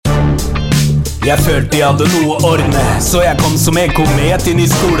Jeg følte jeg hadde noe å ordne, så jeg kom som en komet inn i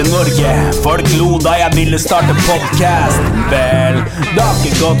Skole-Norge. Folk lo da jeg ville starte podcast. Vel, det har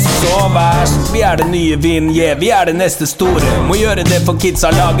ikke gått så verst. Vi det nye Vinje, vi det neste store. Må gjøre det for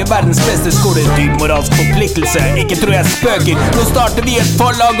kidsa, lage verdens beste skole. Dyp moralsk forpliktelse, ikke tror jeg spøker. Nå starter vi et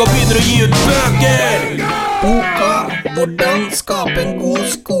forlag og begynner å gi ut bøker. Boka Hvordan skape en god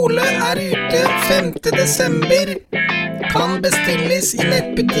skole ute 5. desember. Kan bestilles i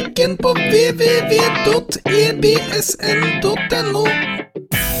nettbutikken på www.ebsn.no.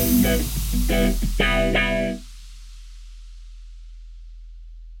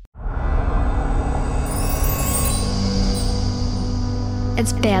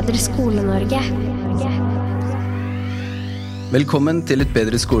 Et bedre Skole-Norge. Velkommen til Et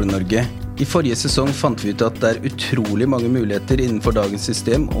bedre Skole-Norge. I forrige sesong fant vi ut at det utrolig mange muligheter innenfor dagens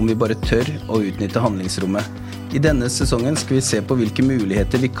system om vi bare tør å utnytte handlingsrommet. I denne sesongen skal vi se på hvilke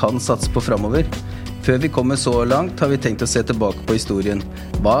muligheter vi kan satse på fremover. Før vi kommer så langt har vi tenkt å se tilbake på historien.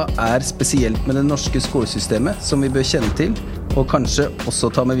 Hva spesielt med det norske skolesystemet som vi bør kjenne til, og kanskje også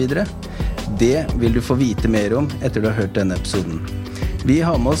ta med videre? Det vil du få vite mer om etter du har hørt denne episoden. Vi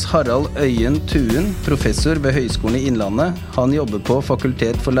har med oss Harald Øyen Tuen, professor ved Høgskolen i Innlandet. Han jobber på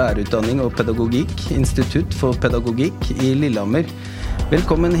Fakultet for lærerutdanning og pedagogikk, Institutt for pedagogikk i Lillehammer.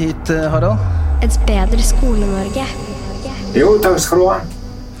 Velkommen hit, Harald. Et bedre Skole-Norge. Jo, takk skal du ha.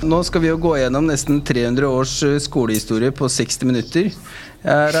 Nå skal vi jo gå gjennom nesten 300 års skolehistorie på 60 minutter.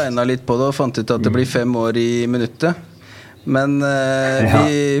 Jeg regnet litt på det og fant ut at det blir 5 år i minuttet. Men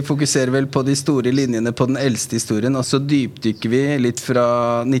vi fokuserer vel på de store linjene på den eldste historien, og så dypdykker vi litt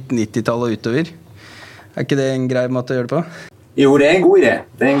fra 1990-tallet og utover. Ikke det en grei måte å gjøre det på? Jo, det en god idé.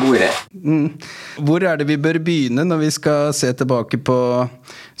 Hvor det vi bør begynne når vi skal se tilbake på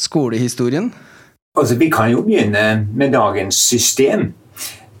skolehistorien? Altså, vi kan jo begynne med dagens system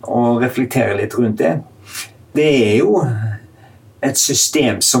og reflektere litt rundt det. Det jo et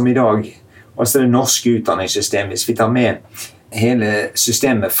system som i dag, altså det norske utdanningssystemet, hvis vi tar med hele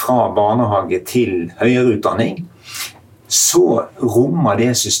systemet fra barnehage til høyere utdanning, så rommer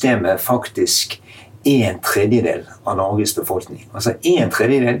det systemet faktisk 1/3 av Norges befolkning. Altså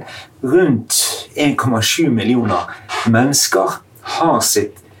 1/3, rundt 1,7 millioner mennesker har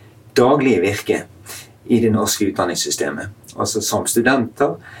sitt daglige virke i det norske utdanningssystemet. Altså som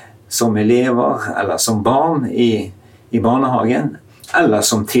studenter, som elever eller som barn i barnehagen, eller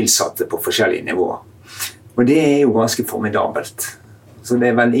som tilsatte på forskjellige nivåer. Og det jo ganske formidabelt. Så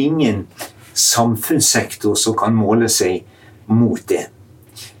det vel ingen samfunnssektor som kan måle seg mot det.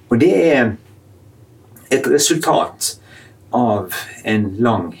 Og det et resultat av en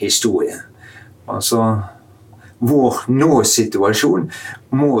lang historie. Altså, vår nå-situasjon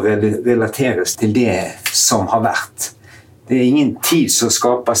må relateres til det som har vært. Det ingen tid som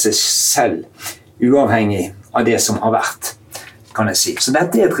skaper seg selv uavhengig av det som har vært, kan jeg si. Så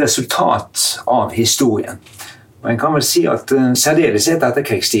dette et resultat av historien. Og jeg kan vel si at særdeleshet etter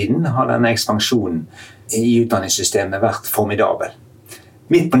krigstiden har denne ekspansjonen i utdanningssystemet vært formidabel.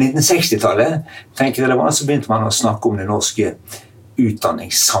 Midt på 1960-tallet, tenker jeg det var, så begynte man å snakke om det norske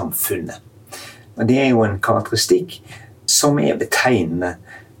utdanningssamfunnet. Og det jo en karakteristikk som betegnende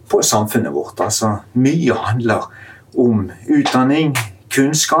på samfunnet vårt. Altså, mye handler om utdanning,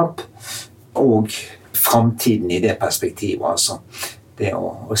 kunnskap og fremtiden i det perspektivet. Altså, det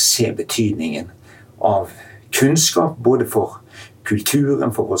å se betydningen av kunnskap, både for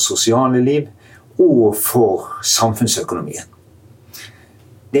kulturen, for vårt sosiale liv og for samfunnsøkonomien.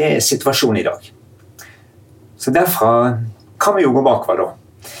 Det situasjonen i dag. Så derfra kan vi jo gå bakover da,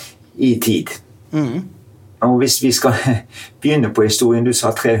 i tid. Og hvis vi skal begynne på historien, du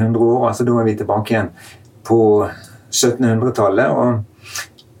sa 300 år, altså da vi tilbake igjen på 1700-tallet,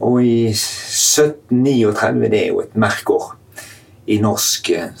 og i 1739, det jo et merkeår i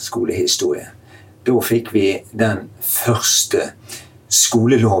norsk skolehistorie. Da fikk vi den første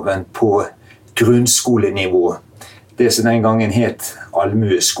skoleloven på grunnskolenivå. Det som den gangen het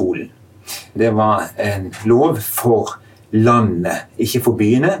allmueskolen. Det var en lov for landet, ikke for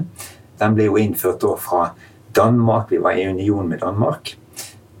byene. Den ble jo innført da fra Danmark, vi var i union med Danmark.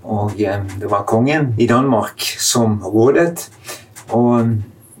 Og det var kongen i Danmark som rådet, og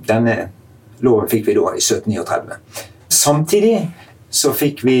denne loven fikk vi da i 1739. Samtidig så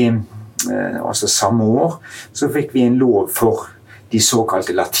fikk vi, altså samme år, så fikk vi en lov for de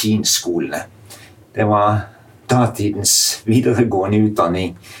såkalte latinskolene. Det var datidens videregående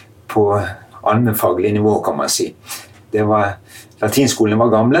utdanning på allmennfaglig nivå, kan man si. Latinskolene var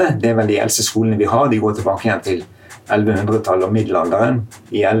gamle, det vel de eldste skolene vi har, de går tilbake igjen til 1100-tallet og middelalderen.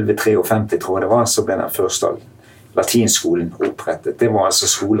 I 1153, tror jeg det var, så ble den første latinskolen opprettet. Det var altså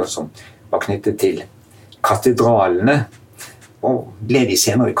skoler som var knyttet til katedralene, og ble de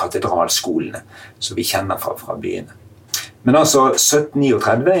senere katedralskolene, som vi kjenner fra byene. Men altså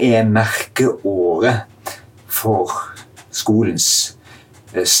 1739 merkeåret for skolens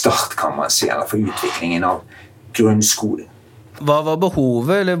start, kan man si, eller for utviklingen av grunnskolen. Hva var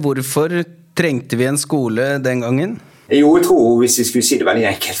behovet, eller hvorfor trengte vi en skole den gangen? Jo, jeg tror, hvis vi skulle si det veldig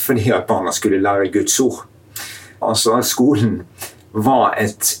enkelt, fordi at barna skulle lære Guds ord. Altså, skolen var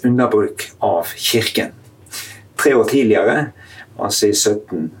et underbruk av kirken. 3 år tidligere, altså i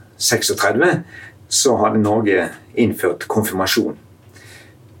 1736, så hadde Norge innført konfirmasjon.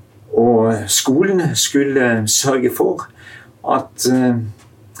 Og skolen skulle sørge for at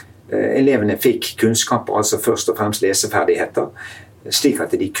elevene fikk kunnskaper, altså først og fremst leseferdigheter, slik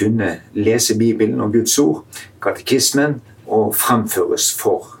at de kunne lese Bibelen og Guds ord, katekismen, og fremføres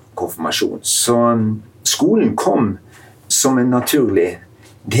for konfirmasjon. Så skolen kom som en naturlig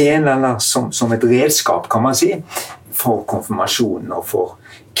del, eller som et redskap, kan man si, for konfirmasjonen og for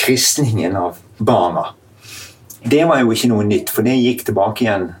kristningen av barna. Det var jo ikke noe nytt, for det gikk tilbake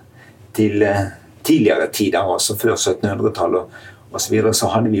igjen til tidligere tider, altså før 1700-tallet og så videre, så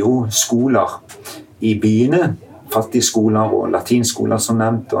hadde vi jo skoler i byene, fattigskoler og latinskoler som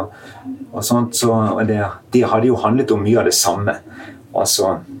nevnt, og sånt, og det hadde jo handlet om mye av det samme.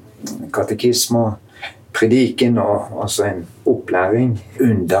 Altså katekisme og prediken, og altså en opplæring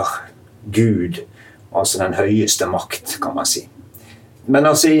under Gud, altså den høyeste makt, kan man si. Men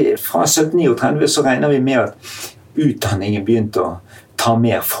altså fra 1739 så regner vi med at utdanningen begynte å ta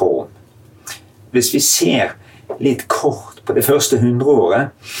mer form. Hvis vi ser litt kort på det første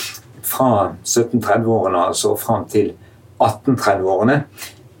 100-året, fra 1730-årene altså frem til 1830-årene,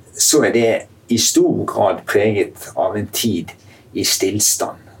 så det i stor grad preget av en tid i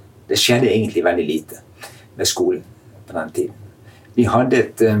stillstand. Det skjedde egentlig veldig lite med skolen på den tiden. Vi hadde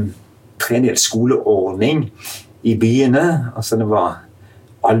et tredelt skoleordning i byene, altså det var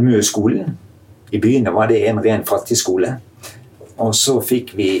allmueskolen. I byene var det en ren fattigskole. Og så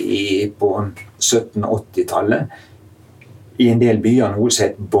fikk vi på 1780-tallet i en del byer noe som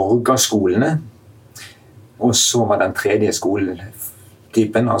het borgerskolene. Og så var den tredje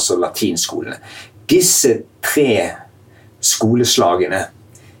skoletypen, altså latinskolene. Disse 3 skoleslagene,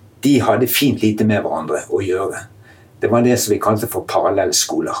 de hadde fint lite med hverandre å gjøre. Det var det som vi kalte for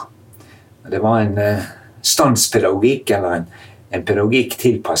parallellskoler. Det var en standspedagogikk, eller en pedagogikk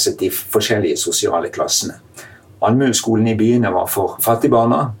tilpasset de forskjellige sosiale klassene. Allmueskolen i byene var for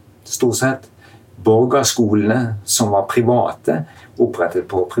fattigbarna, stort sett. Borgerskolene, som var private, opprettet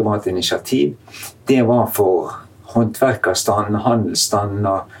på privat initiativ, det var for håndverkerstanden, handelsstanden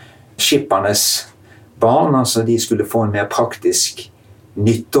og skippernes barn, altså de skulle få en mer praktisk,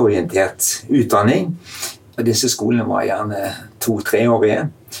 nytteorientert utdanning. Og disse skolene var gjerne 2-3-årige.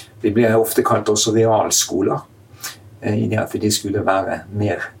 De ble ofte kalt også realskoler, i det at de skulle være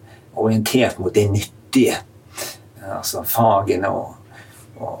mer orientert mot det nyttige, altså fagene og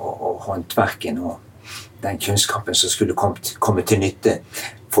håndverken og den kunnskapen som skulle komme til nytte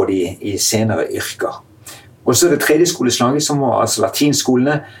for de i senere yrker. Og så det tredje skoleslaget, som var altså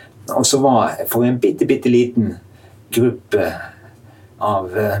latinskolene, og så var for en bitte liten gruppe av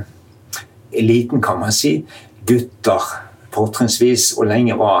eliten, kan man si, gutter fortrinnsvis, og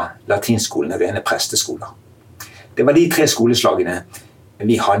lenge var latinskolene rene presteskoler. Det var de 3 skoleslagene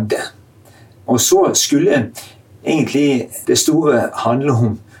vi hadde. Og så skulle egentlig det store handler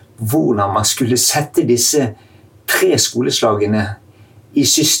om hvordan man skulle sette disse 3 skoleslagene i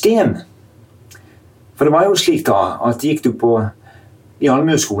system. For det var jo slik da, at gikk du i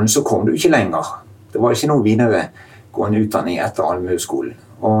allmueskolen, så kom du ikke lenger. Det var ikke noe videregående utdanning etter allmueskolen.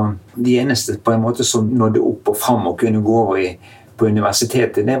 Og de eneste på en måte som nådde opp og frem og kunne gå over på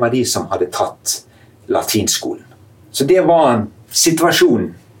universitetet, det var de som hadde tatt latinskolen. Så det var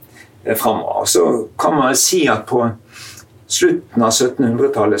situasjonen fremover. Så kan man si at på slutten av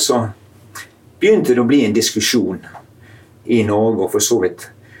 1700-tallet så begynte det å bli en diskusjon i Norge, og for så vidt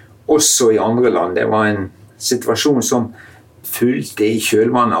også i andre land. Det var en situasjon som fulgte i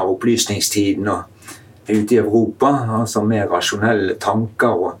kjølvannet av opplysningstiden og ute i Europa, altså mer rasjonelle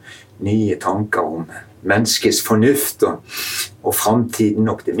tanker og nye tanker om menneskets fornuft og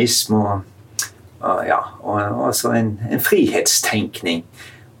fremtiden, optimisme og altså en frihetstenkning.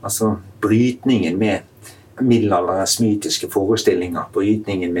 Altså brytningen med middelalderens mytiske forestillinger,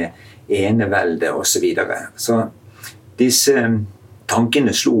 brytningen med enevelde og så videre. Så disse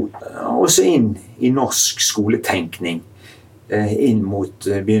tankene slo også inn i norsk skoletenkning inn mot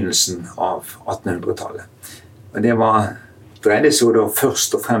begynnelsen av 1800-tallet. Og det dreide seg da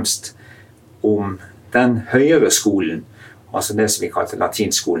først og fremst om den høyere skolen, altså det som vi kalte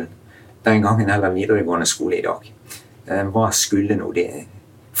latinskolen, den gangen eller videregående skole I dag. Hva skulle nå det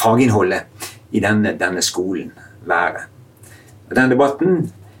faginnholdet I denne skolen være? Den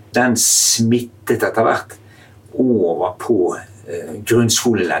debatten, den smittet etter hvert over på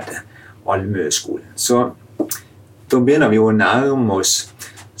grunnskoleleddet, allmøeskolen. Så da begynner vi å nærme oss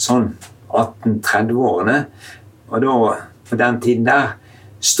sånn 1830-årene, og da, på den tiden der,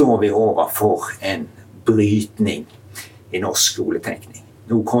 står vi overfor en brytning I norsk skoletenkning.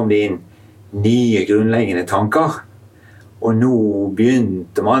 Nå kom det inn nye grunnleggende tanker, og nå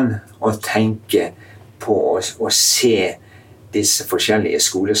begynte man å tenke på å se disse forskjellige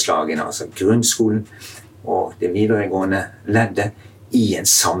skoleslagene, altså grunnskolen og det videregående leddet, I en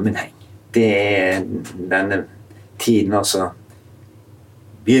sammenheng. Det denne tiden, altså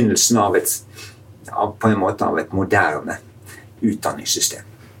begynnelsen av på en måte av et moderne utdanningssystem.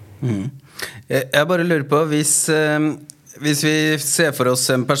 Jeg bare lurer på, hvis vi ser for oss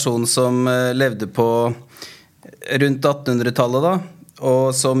en person som levde på rundt 1800-tallet da,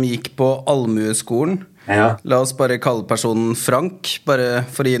 og som gikk på allmueskolen, la oss bare kalle personen Frank, bare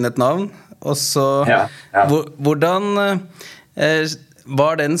for å gi henne et navn, og så, hvordan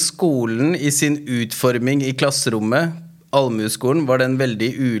var den skolen I sin utforming I klasserommet, allmueskolen, var den veldig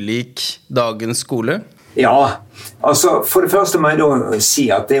ulik dagens skole? Ja, altså for det første må jeg da si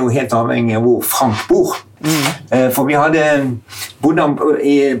at det jo helt avhengig av hvor Frank bor. For vi hadde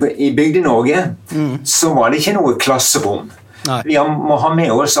I Bygde-Norge, så var det ikke noe klasserom. Nei. Vi må ha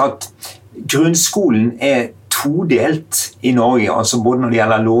med oss at grunnskolen todelt I Norge, altså både når det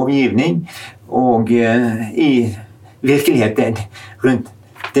gjelder lovgivning og I virkeligheten rundt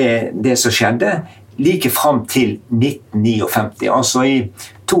det som skjedde, like frem til 1959. Altså I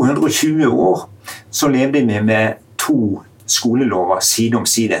 220 år så levde vi med 2 skolelover side om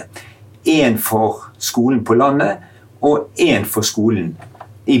side. En for skolen på landet, og en for skolen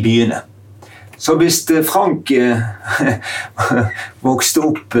I byene. Så hvis Frank vokste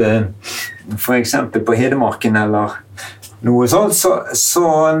opp for eksempel på Hedemarken eller noe sånt, så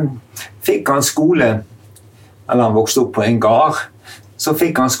fikk han skole, eller han vokste opp på en gard, så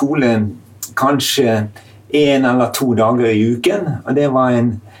fikk han skole kanskje 1 eller 2 dager I uken, og det var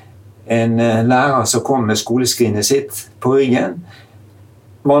en lærer som kom med skoleskrinet sitt på ryggen,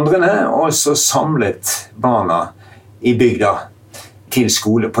 vandrende, og så samlet barna I bygda til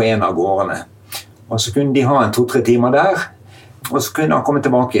skole på en av gårdene. Og så kunne de ha 2-3 timer der, og så kunne han komme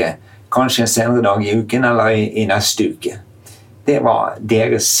tilbake kanskje en senere dag I uken eller I neste uke. Det var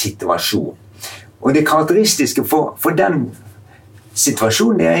deres situasjon. Og det karakteristiske for den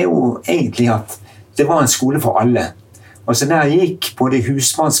situasjonen det jo egentlig at det var en skole for alle. Og så der gikk både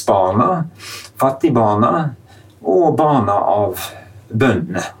husmannsbarna, fattigbarna og barna av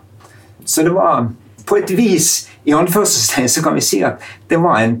bøndene. Så det var på et vis, I anførselstegn så kan vi si at det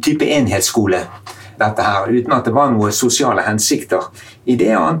var en type enhetsskole, dette her, uten at det var noen sosiale hensikter I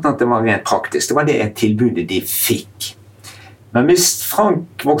det, annet at det var rent praktisk. Det var det tilbudet de fikk. Men hvis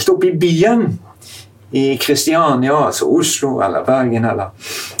Frank vokste opp I byen, I Kristiania, altså Oslo, eller Bergen,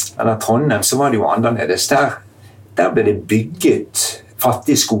 eller Trondheim, så var det jo annerledes. Der ble det bygget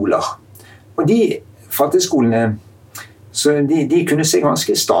fattigskoler. Og de fattigskolene, så de kunne se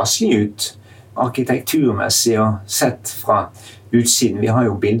ganske staselig ut, arkitekturmessig og sett fra utsiden. Vi har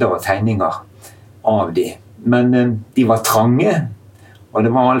jo bilder og tegninger av de. Men de var trange, og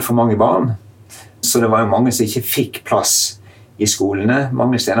det var alt for mange barn. Så det var jo mange som ikke fikk plass I skolene.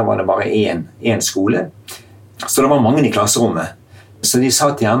 Mange steder var det bare en skole. Så det var mange I klasserommet. Så de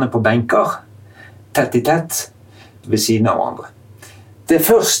satt gjerne på benker, tett I tett, ved siden av hverandre. Det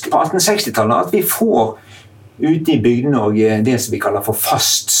først på 1860-tallet at vi får ute I Bygde-Norge det som vi kaller for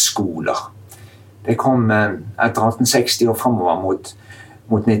fastskoler. Det kom etter 1860 og fremover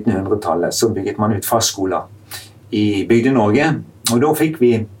mot 1900-tallet, så bygget man ut fastskoler I Bygde-Norge. Og da fikk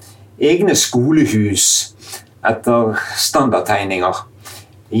vi egne skolehus etter standardtegninger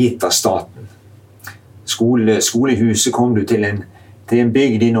gitt av staten. Skolehuset kom du til en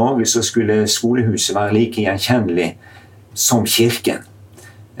bygd I Norge, så skulle skolehuset være like gjenkjennelig som kirken.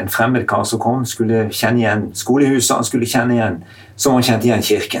 En fremmedkar som kom skulle kjenne igjen skolehuset, han skulle kjenne igjen som han kjente igjen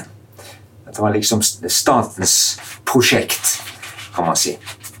kirken. Det var liksom statens prosjekt, kan man si.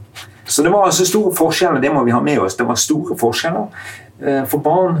 Så det var altså store forskjeller, det må vi ha med oss. Det var store forskjeller for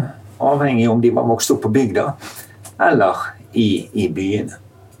barn, avhengig om de var vokst opp på bygda, eller I byene.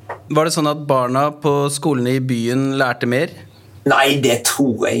 Var det sånn at barna på skolene I byen lærte mer? Nei, det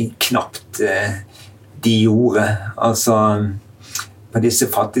tror jeg knapt de gjorde. Altså, på disse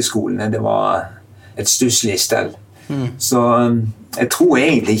fattigskolene, det var et stusslig stell. Så jeg tror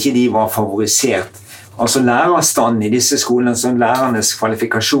egentlig ikke de var favorisert Altså lærerstanden i disse skolene, som lærernes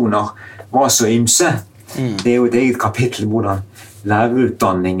kvalifikasjoner var så ymse. Det jo et eget kapittel hvordan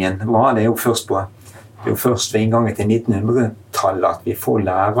lærerutdanningen var. Det jo først ved inngangen til 1900-tallet at vi får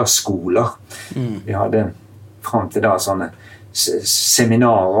lærerskoler. Vi hadde frem til da sånne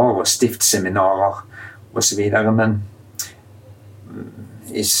seminarer og stiftsseminarer og så videre, men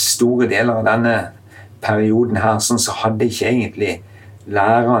i store deler av denne perioden her så hadde ikke egentlig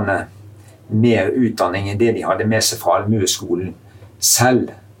lærerne mer utdanning enn det de hadde med seg fra allmueskolen selv,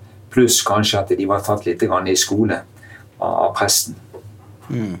 pluss kanskje at de var tatt litt grann i skole av presten.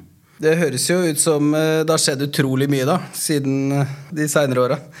 Det høres jo ut som det har skjedd utrolig mye da, siden de senere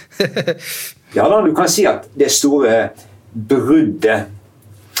årene. Ja da, du kan si at det store bruddet,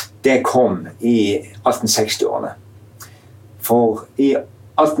 det kom i 1860-årene. For i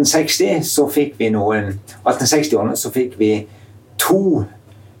 1860-årene så fikk vi 2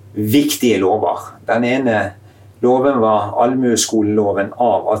 viktige lover. Den ene loven var allmueskoleloven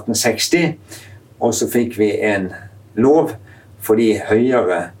av 1860, og så fikk vi en lov for de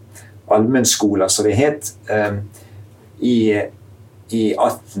høyere allmennskoler, som det het, i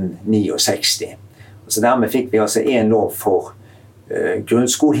 1869. Så dermed fikk vi altså en lov for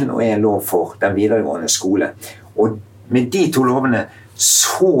grunnskolen og en lov for den videregående skole. Og med de 2 lovene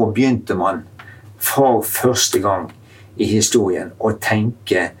så begynte man for første gang i historien å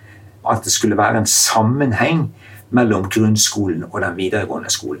tenke at det skulle være en sammenheng mellom grunnskolen og den videregående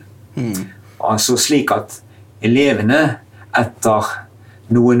skolen. Altså slik at elevene etter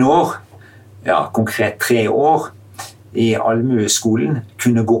noen år, ja, konkret 3 år, i allmueskolen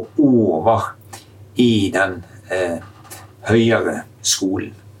kunne gå over i den høyere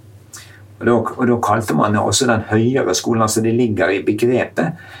skolen. Og da kalte man også den høyere skolen, altså det ligger i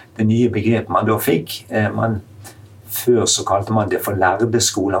begrepet, det nye begrepet man da fikk. Før så kalte man det for lærde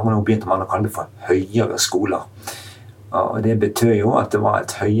skoler, men nå begynte man å kalle det for høyere skoler. Og det betød jo at det var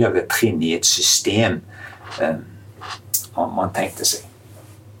et høyere trinn i et system man tenkte seg.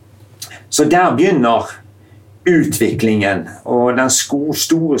 Så der begynner utviklingen, og den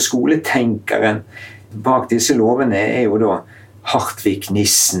store skoletenkeren bak disse lovene jo da Hartvig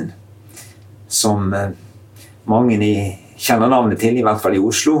Nissen, som mange kjenner navnet til, i hvert fall i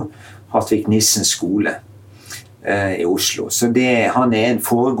Oslo, Hartvig Nissens skole i Oslo. Så han en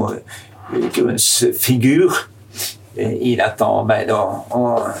foregrunnsfigur i dette arbeidet,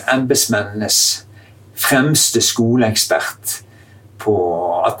 og embetsmennenes fremste skoleekspert på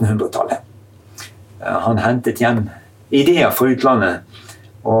 1800-tallet. Han hentet hjem ideer fra utlandet,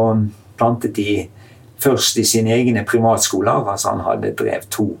 og plantet de først i sine egne privatskoler. Altså han hadde drevet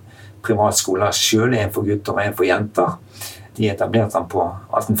 2 privatskoler selv, en for gutter og en for jenter. De etablerte han på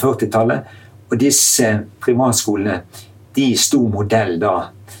 1840-tallet, og disse privatskolene, de stod modell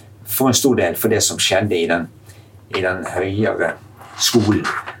da, for en stor del for det som skjedde i den høyere skolen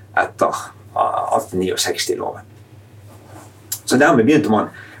etter 1869-loven. Så dermed begynte man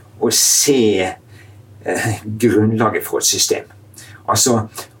å se grunnlaget for et system. Altså,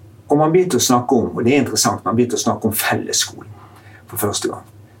 og man begynte å snakke om, og det interessant, man begynte å snakke om fellesskolen for første gang.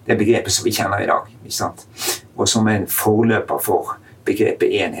 Det begrepet som vi kjenner i dag, ikke sant? Og som en forløper for begrepet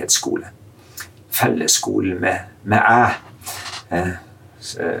enhetsskole. Fellesskolen med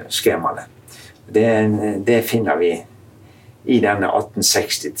skrev man det. Det finner vi i denne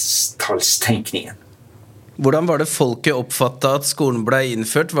 1860-tallstenkningen. Hvordan var det folket oppfattet at skolen ble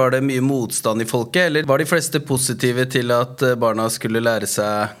innført? Var det mye motstand i folket, eller var de fleste positive til at barna skulle lære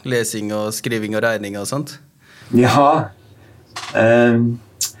seg lesing og skriving og regning og sånt? Ja,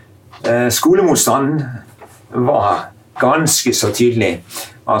 skolemotstanden var ganske så tydelig.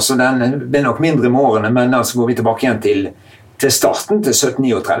 Altså den ble nok mindre med årene, men altså går vi tilbake igjen til starten, til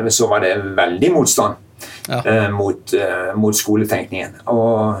 1739, så var det veldig motstand mot skoletenkningen.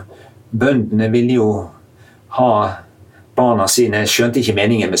 Og bøndene ville jo ha barna sine, skjønte ikke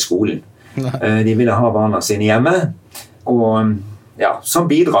meningen med skolen. De ville ha barna sine hjemme, og ja, som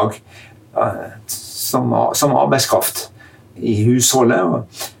bidrag, som arbeidskraft i husholdet,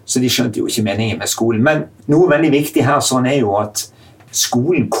 så de skjønte jo ikke meningen med skolen. Men noe veldig viktig her sånn jo at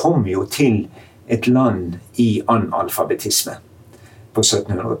skolen kom jo til et land i analfabetisme på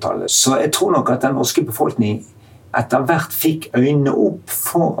 1700-tallet. Så jeg tror nok at den norske befolkning etter hvert fikk øynene opp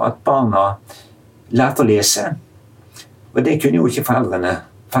for at barna lærte å lese, og det kunne jo ikke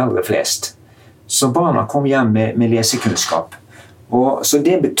foreldre flest. Så barna kom hjem med lesekunnskap. Og så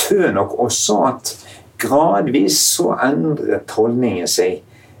det betød nok også at gradvis så endret holdningen seg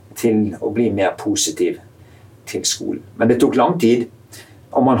til å bli mer positiv til skolen. Men det tok lang tid,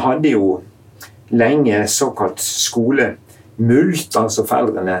 og man hadde jo lenge såkalt mult, altså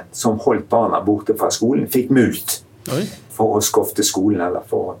foreldrene som holdt barna borte fra skolen, fikk mult. Oi. For å skofte skolen, eller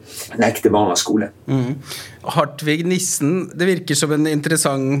for å nekte barna skole. Hartvig Nissen, det virker som en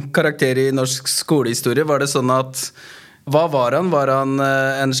interessant karakter i norsk skolehistorie. Var det sånn at, hva var han? Var han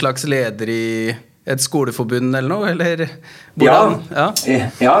en slags leder i et skoleforbund eller noe, eller hvordan? Ja,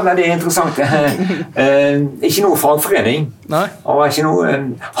 det er interessant. Ikke noe fagforening. Nei.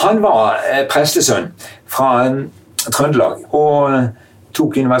 Han var prestesønn fra Trøndelag, og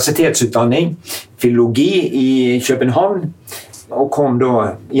tok universitetsutdanning, filologi i København, og kom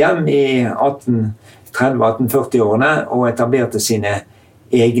da hjem i 1830-1840-årene og etablerte sine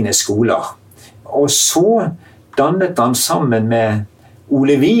egne skoler. Og så dannet han sammen med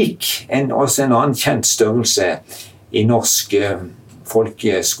Ole Vik, også en annen kjent størrelse i norsk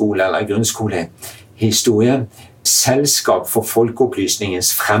folkeskole- eller grunnskolehistorie, Selskap for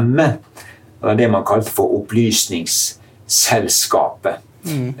folkeopplysningens fremme, eller det man kalte for Opplysningsselskapet.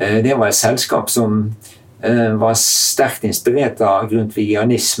 Det var et selskap som var sterkt inspirert av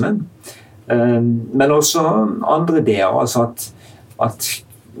grundtvigianismen, men også andre ideer, altså at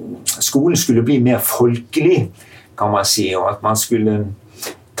skolen skulle bli mer folkelig, kan man si, og at man skulle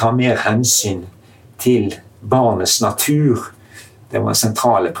ta mer hensyn til barnets natur. Det var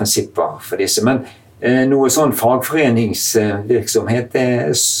sentrale prinsipper for disse. Men noe sånn fagforeningsvirksomhet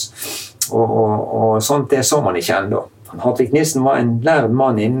og sånt, det så man ikke ennå. Hartvig Nissen var en lærd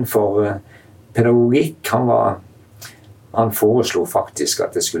mann innenfor pedagogikk. Han foreslo faktisk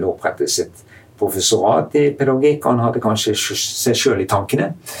at det skulle opprettes et professorat i pedagogikk. Han hadde kanskje seg selv i tankene.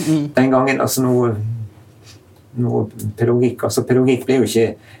 Den gangen, altså noe pedagogikk. Altså pedagogikk ble jo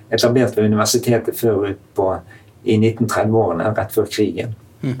ikke etablert ved universitetet før ut på i 1930-årene, rett før krigen.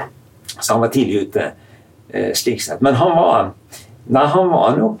 Så han var tidlig ute slik sett. Men han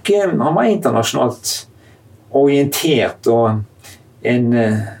var internasjonalt orientert og en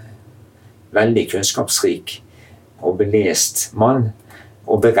veldig kunnskapsrik og belest mann,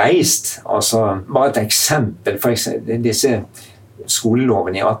 og bereist. Altså, bare et eksempel, for eksempel disse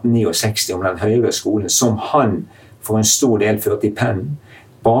skoleloven i 1869 om den høyere skolen, som han for en stor del førte i pennen.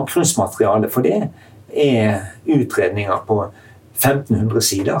 Bakgrunnsmaterialet for det utredninger på 1500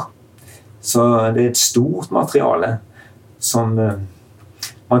 sider. Så det et stort materiale som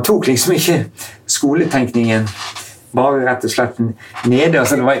man tok liksom ikke skoletenkningen bare rett og slett nede.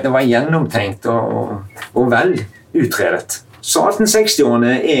 Altså det var gjennomtenkt og vel utredet. Så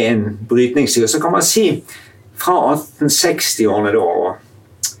 1860-årene en brytningstid. Så kan man si fra 1860-årene da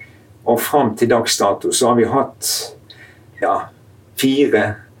og frem til dags dato så har vi hatt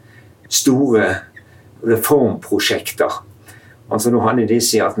 4 store reformprosjekter. Altså nå hadde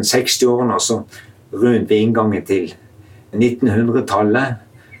disse i 1860-årene, og så rundt ved inngangen til 1900-tallet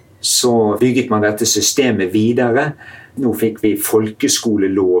så bygget man dette systemet videre. Nå fikk vi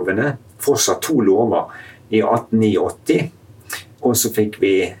folkeskolelovene, fortsatt 2 lover i 1889, og så fikk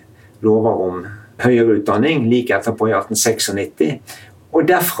vi lover om høyere utdanning like etterpå i 1896. Og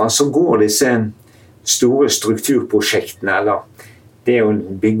derfra så går disse store strukturprosjektene, eller det å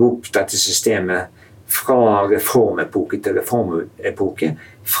bygge opp dette systemet fra reformepoke til reformepoke,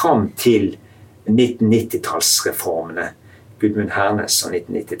 fram til 1990-tallsreformene, Gudmund Hernes og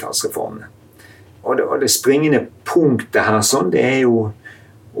 1990-tallsreformene. Og det springende punktet her sånn, det jo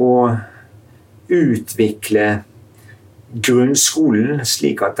å utvikle grunnskolen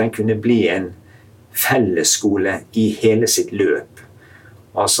slik at den kunne bli en fellesskole i hele sitt løp.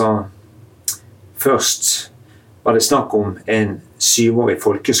 Altså, først var det snakk om en 7-årig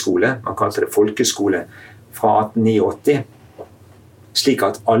folkeskole, man kalte det folkeskole fra 1889, slik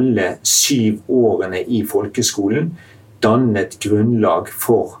at alle 7 årene i folkeskolen dannet grunnlag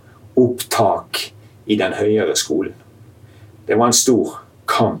for opptak i den høyere skolen. Det var en stor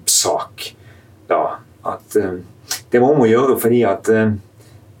kampsak da, at det var om å gjøre fordi at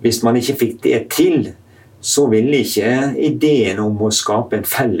hvis man ikke fikk det til, så ville ikke ideen om å skape en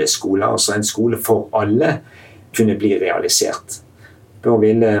fellesskole, altså en skole for alle, kunne bli realisert. Da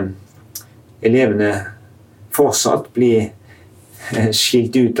ville elevene fortsatt bli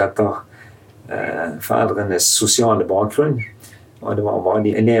skilt ut etter foreldrenes sosiale bakgrunn, og det var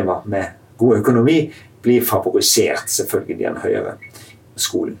vanlige elever med god økonomi blir favorisert selvfølgelig i den høyere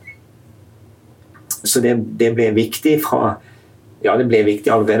skolen. Så det ble viktig det ble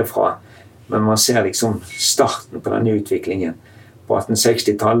viktig allerede fra, men man ser liksom starten på denne utviklingen på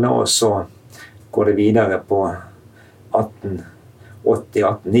 1860-tallet, og så går det videre på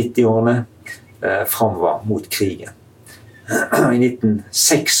 1880-1890-årene fremover mot krigen. I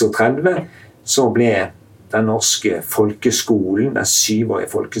 1936 så ble den norske folkeskolen, den 7-årige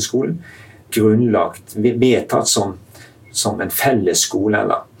folkeskolen, vedtatt som som en felles skole,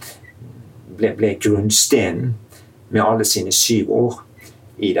 eller ble grunnstenen med alle sine 7 år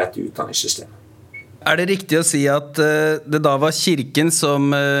i dette utdanningssystemet. Det riktig å si at det da var kirken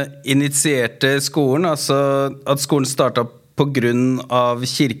som initierte skolen, altså at skolen startet på grunn av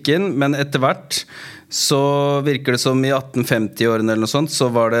kirken, men etter hvert så virker det som i 1850-årene eller noe sånt, så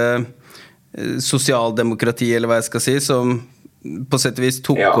var det sosialdemokrati, eller hva jeg skal si, som på sett og vis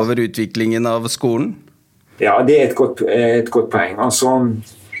tok over utviklingen av skolen? Ja, det et godt poeng. Altså,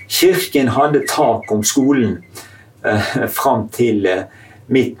 kirken hadde tak om skolen fram til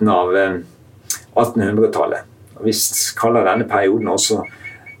midten av 1800-tallet. Vi kaller denne perioden også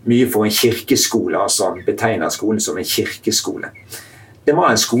mye for en kirkeskole, altså betegner skolen som en kirkeskole. Det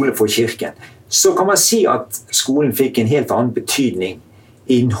var en skole for kirken. Så kan man si at skolen fikk en helt annen betydning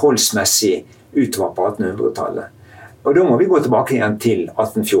innholdsmessig utover på 1800-tallet. Og da må vi gå tilbake igjen til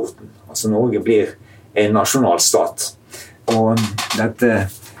 1814. Altså Norge blir en nasjonalstat. Og dette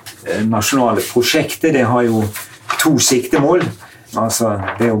nasjonale prosjektet, det har jo 2 siktemål. Altså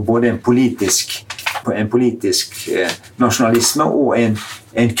det er jo både en politisk nasjonalisme og en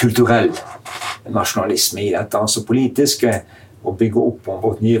kulturell nasjonalisme i dette. Altså politisk å bygge opp om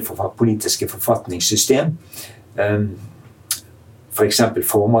vårt nye politiske forfatningssystem. For eksempel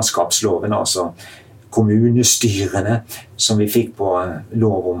formannskapsloven, altså kommunestyrene som vi fikk på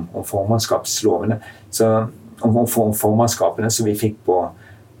lov om formannskapslovene, om formannskapene som vi fikk på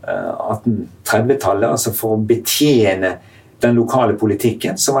 1830-tallet, altså for å betjene den lokale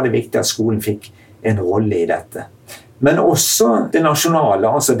politikken, så var det viktig at skolen fikk en rolle i dette. Men også det nasjonale,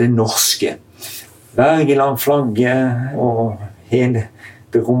 altså det norske. Wergeland, flagget og hele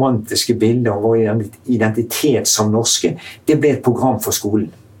det romantiske bildet av vår identitet som norske, det ble et program for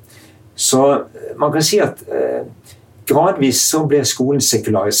skolen. Så man kan si at gradvis så ble skolen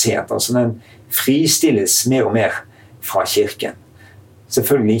sekularisert, altså den fristilles mer og mer fra kirken.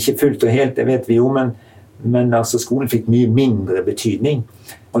 Selvfølgelig ikke fullt og helt, det vet vi jo, men altså skolen fikk mye mindre betydning,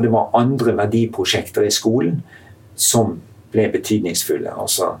 og det var andre verdiprosjekter i skolen som ble betydningsfulle.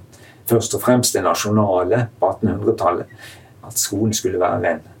 Altså først og fremst det nasjonale på 1800-tallet, at skolen skulle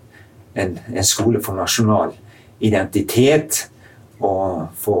være en skole for nasjonal identitet og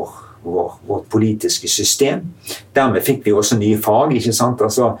for vårt politiske system. Dermed fikk vi også nye fag, ikke sant?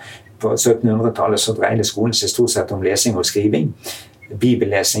 Altså, på 1700-tallet så dreide skolen seg stort sett om lesing og skriving,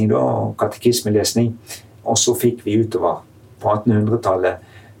 bibellesning da, og katekismelesning, og så fikk vi utover på 1800-tallet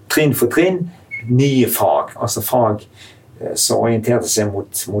trinn for trinn nye fag, altså fag som orienterte seg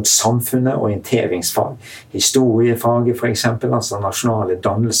mot samfunnet, orienteringsfag, historiefaget for eksempel, altså nasjonale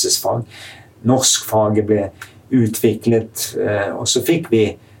dannelsesfag, norskfaget ble utviklet, og så fikk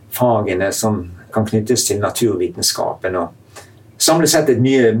vi fagene som kan knyttes til naturvitenskapen, og samlet sett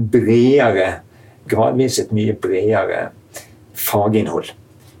gradvis et mye bredere faginnhold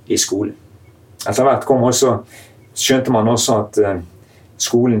i skolen. Etter hvert skjønte man også at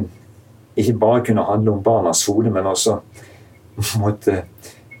skolen ikke bare kunne handle om barnas hode, men også måtte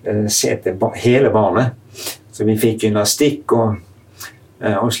se til hele barnet. Så vi fikk gymnastikk og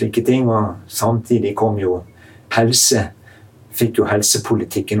slike ting, og samtidig kom jo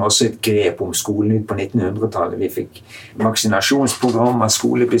helsepolitikken også et grep om skolen ut på 1900-tallet. Vi fikk vaksinasjonsprogrammer,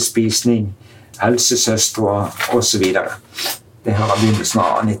 skolebespisning, helsesøstre og så videre. Det hører begynnelsen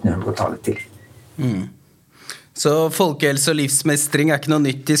av 1900-tallet til. Så folkehelse og livsmestring ikke noe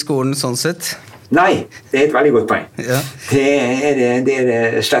nytt i skolen sånn sett? Nei, det et veldig godt poeng. Ja. Det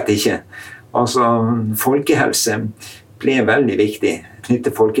det slett ikke. Altså, folkehelse ble veldig viktig.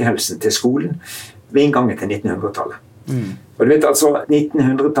 Knytte folkehelsen til skolen ved inngangen til 1900-tallet. Og du vet altså,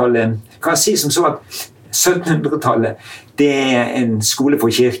 1900-tallet, kan jeg si som så at 1700-tallet, det en skole for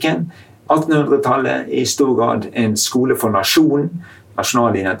kirken, 1800-tallet i stor grad en skole for nasjonen,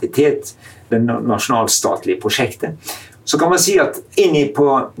 nasjonal identitet, det nasjonalstatlige prosjektet. Så kan man si at inni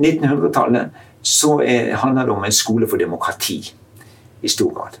på 1900-tallet så handler det om en skole for demokrati i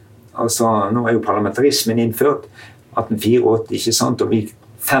stor grad. Altså, nå jo parlamentarismen innført, 1884, ikke sant, og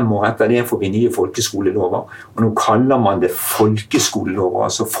 5 år etter det får vi nye folkeskolelover, og nå kaller man det folkeskolelover,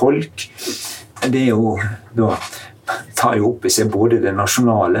 altså folk, det jo da tar jo opp i seg både det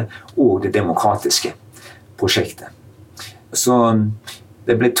nasjonale og det demokratiske prosjektet. Så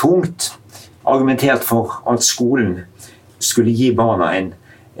det ble tungt argumentert for at skolen skulle gi barna en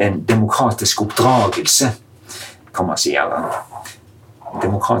demokratisk oppdragelse, kan man si, eller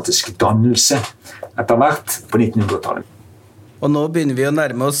demokratisk dannelse etter hvert på 1900-tallet. Og nå begynner vi å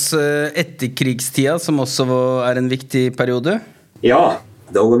nærme oss etterkrigstida, som også en viktig periode. Ja,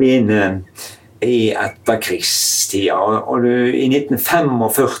 da går vi inn i etterkrigstida, og i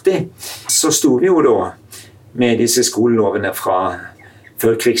 1945 så sto vi jo da med disse skolelovene fra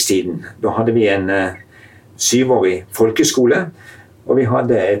førkrigstiden. Da hadde vi en 7-årig folkeskole, og vi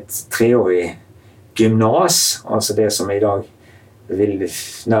hadde et 3-årig gymnas, altså det som I dag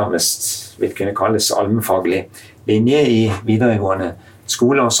nærmest vil kunne kalles allmennfaglig linje I videregående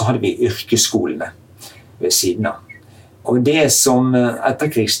skole, og så hadde vi yrkesskolene ved siden av. Og det som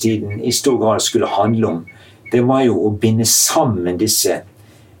etterkrigstiden I stor grad skulle handle om, det var jo å binde sammen disse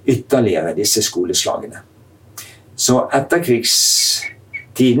skoleslagene. Så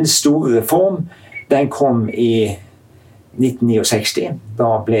etterkrigstidens store reform, den kom I 1969.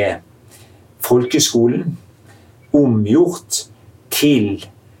 Da ble folkeskolen omgjort til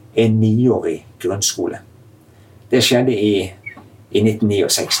en 9-årig grunnskole. Det skjedde I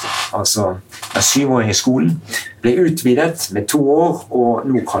 1969. Altså, den 7-årige skolen ble utvidet med 2 år, og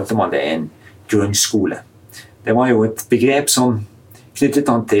nå kalte man det en grunnskole. Det var jo et begrep som knyttet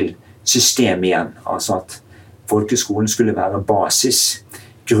an til system igjen, altså at folkeskolen skulle være basis,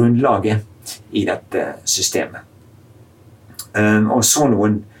 grunnlaget I dette systemet. Og så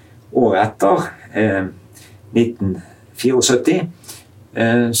noen år etter, 1974,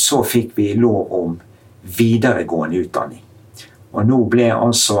 så fikk vi lov om videregående utdanning. Og nå ble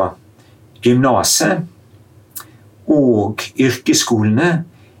altså gymnaset og yrkesskolene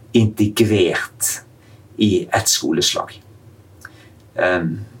integrert I et skoleslag.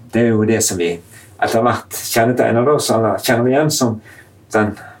 Det jo det som vi etter hvert kjennetegner oss, eller kjenner igjen som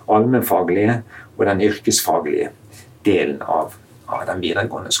den allmennfaglige og den yrkesfaglige delen av den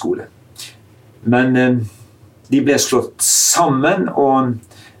videregående skole. Men de ble slått sammen,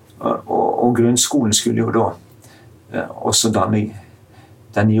 og grunnskolen skulle jo da også danne,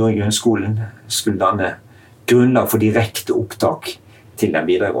 den 9-årige grunnskolen skulle danne grunnlag for direkte opptak til den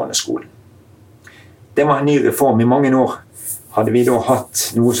videregående skolen. Det var en ny reform. I mange år hadde vi da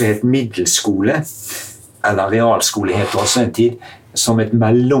hatt noe som het middelskole, eller realskole het også en tid, som et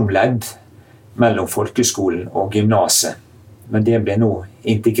mellomledd mellom folkeskolen og gymnaset. Men det ble nå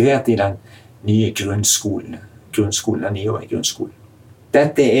integrert I den nye grunnskolen, den 9-årige grunnskolen.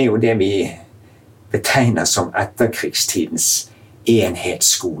 Dette jo det vi betegner som etterkrigstidens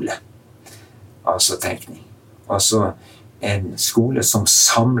enhetsskole. Altså tenkning. Altså en skole som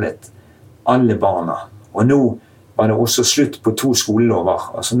samlet alle barna. Og nå var det også slutt på 2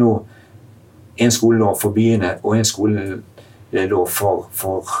 skolelover. Altså nå en skolelov for byene og en skolelov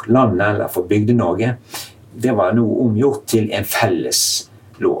for landet eller for Bygde-Norge. Det var nå omgjort til en felles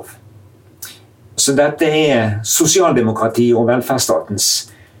lov. Så dette sosialdemokrati og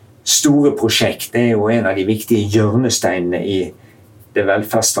velferdsstatens store prosjekt. Det jo en av de viktige hjørnesteinene I det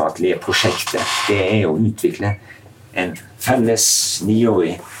velferdsstatlige prosjektet. Det å utvikle en felles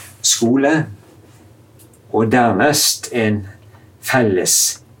 9-årig skole, og dernest en felles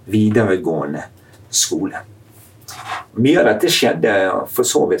videregående skole. Mye av dette skjedde for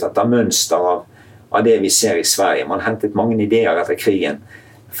så vidt etter mønster av det vi ser I Sverige. Man hentet mange ideer etter krigen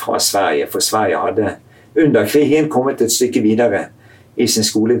fra Sverige, for Sverige hadde under krigen kommet et stykke videre I sin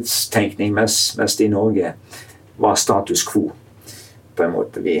skoletenkning, mens I Norge var status quo. På en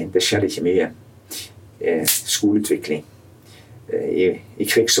måte, det skjedde ikke mye skoleutvikling I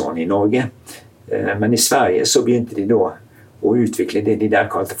krigsårene I Norge. Men I Sverige så begynte de da å utvikle det de der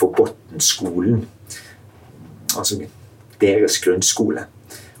kalte for bottenskolen. Altså deres grunnskole.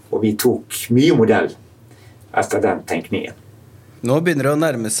 Og vi tok mye modell etter den tenkningen. Nå begynner det å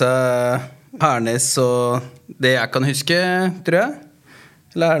nærme seg Hernes og det jeg kan huske, tror jeg.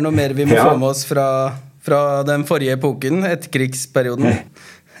 Eller det noe mer vi må få med oss fra den forrige epoken, etterkrigsperioden?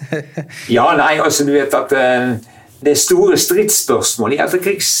 Ja, nei, altså du vet at det store stridsspørsmålet I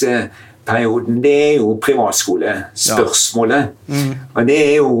etterkrigsperioden, det jo privatskolespørsmålet. Og det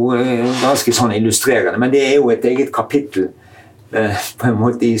jo ganske sånn illustrerende, men det jo et eget kapittel på en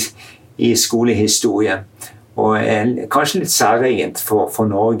måte I skolehistorien. Og kanskje litt særegent for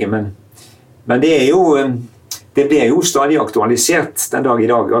Norge, men det jo det blir jo stadig aktualisert den dag I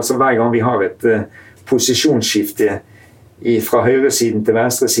dag. Altså hver gang vi har et posisjonsskifte fra høyresiden til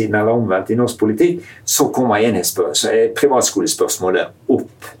venstresiden eller omvendt I norsk politikk, så kommer privatskolespørsmålet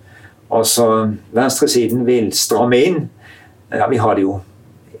opp. Altså venstresiden vil stramme inn. Ja, vi har det jo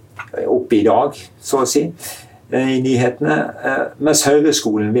oppe I dag, så å si, I nyhetene, mens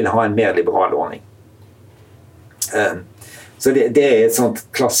høyreskolen vil ha en mer liberal ordning. Så det et sånt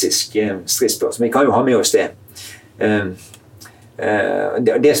klassisk stridsspørsmål. Vi kan jo ha med oss det.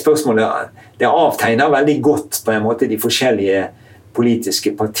 Det spørsmålet det avtegner veldig godt på en måte de forskjellige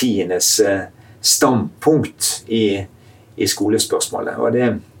politiske partienes standpunkt I skolespørsmålet. Og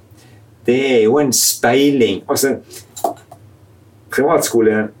det jo en speiling. Altså,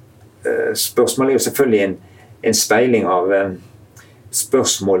 privatskole spørsmålet jo selvfølgelig en speiling av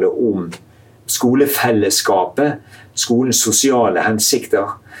spørsmålet om skolefellesskapet, skolens sosiale hensikter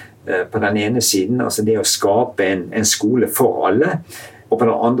på den ene siden, altså det å skape en skole for alle, og på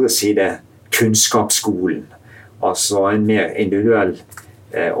den andre siden kunnskapsskolen, altså en mer individuell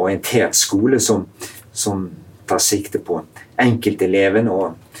orientert skole som tar sikte på enkelteleven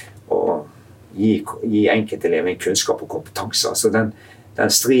og gi enkelteleven kunnskap og kompetanse. Altså den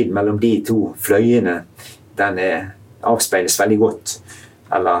striden mellom de to fløyene, den avspeiles veldig godt,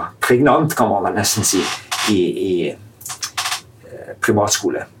 eller pregnant kan man nesten si, i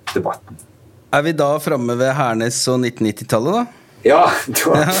privatskoledebatten. Vi da fremme ved Hernes og 1990-tallet da? Ja,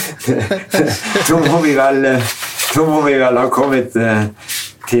 da må vi vel ha kommet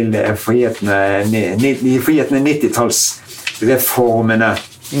til de forgjetne 90-tallsreformene,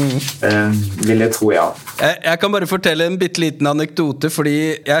 vil jeg tro, ja. Jeg kan bare fortelle en bitteliten anekdote, fordi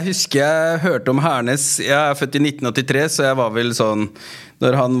jeg husker jeg hørte om Hernes. Jeg født i 1983, så jeg var vel sånn,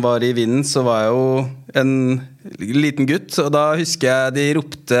 når han var i vinden, så var jeg jo en liten gutt, og da husker jeg de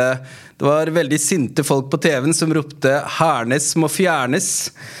ropte, det var veldig sinte folk på TV-en som ropte «Hernes må fjernes».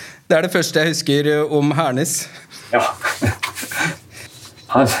 Det det første jeg husker om Hernes. Ja.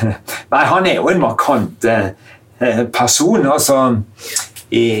 Han jo en markant person, altså,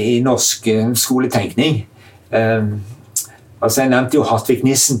 i norsk skoletenkning. Altså, jeg nevnte jo Hartvig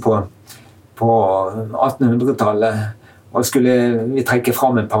Nissen på 1800-tallet, og skulle vi trekke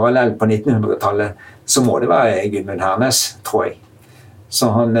frem en parallell på 1900-tallet, så må det være Gudmund Hernes, tror jeg. Så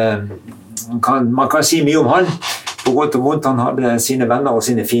man kan si mye om han, på godt og vondt. Han hadde sine venner og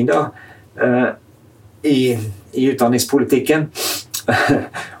sine fiender i utdanningspolitikken,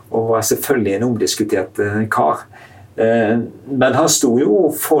 og var selvfølgelig en omdiskutert kar. Men han stod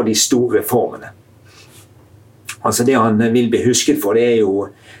jo for de store reformene. Altså det han vil bli husket for, det jo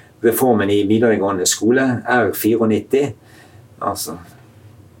reformen i videregående skole, R94, altså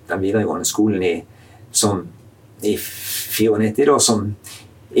den videregående skolen i 94 da, som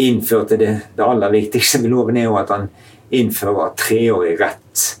innførte det aller viktigste med loven jo at han innfører 3-årig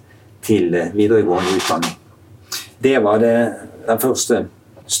rett til videregående utdanning. Det var den første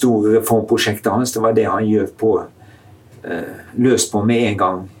store reformprosjektet hans, det var det han gjør på løst på med en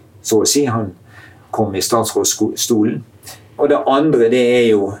gang, så å si. Han kom i statsrådsstolen. Og det andre, det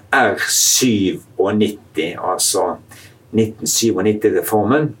jo R97, altså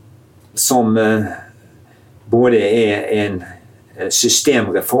 1997-reformen, som både en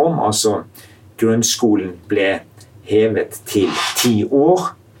systemreform, altså grunnskolen ble hevet til 10 år,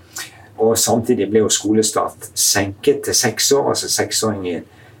 og samtidig ble jo skolestart senket til 6 år, altså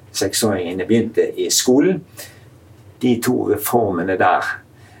 6-åringene begynte i skolen. De to reformene der,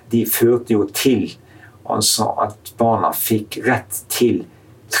 de førte jo til altså at barna fikk rett til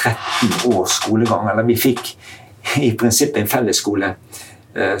 13 års skolegang, eller vi fikk i prinsippet en fellesskole,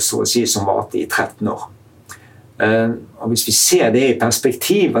 så å si, som varte i 13 år. Og hvis vi ser det i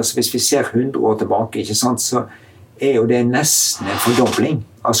perspektiv, altså hvis vi ser 100 år tilbake, ikke sant, så jo det nesten en fordobling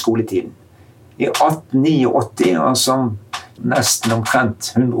av skoletiden. I 1889, altså nesten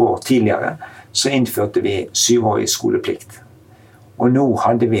omtrent 100 år tidligere, så innførte vi 7-årig skoleplikt. Og nå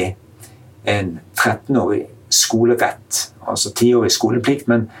hadde vi en 13-årig skolerett, altså 10-årig skoleplikt,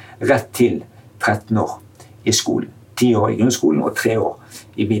 men rett til 13 år i skolen. 10 år i grunnskolen og 3 år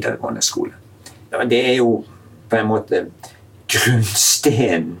i videregående skole. Ja, det jo på en måte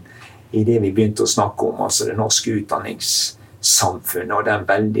grunnstenen i det vi begynte å snakke om, altså det norske utdanningssamfunnet og den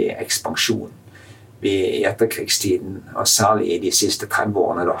veldige ekspansjonen vi i etterkrigstiden, og særlig i de siste 30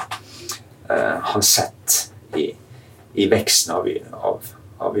 årene da, har sett i veksten av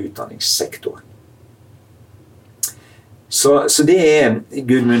utdanningssektoren. Så det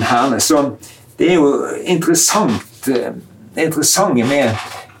Gudmund Hernes. Så det jo interessante med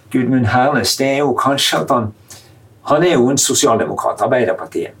Gudmund Hernes, det jo kanskje at han jo en sosialdemokrat,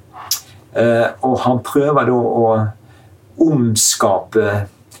 Arbeiderpartiet. Og han prøver da å omskape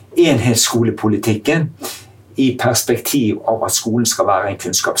enhetsskolepolitikken i perspektiv av at skolen skal være en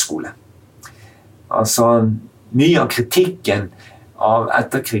kunnskapsskole. Altså, mye av kritikken av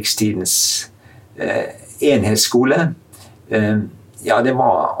etterkrigstidens enhetsskole, ja, det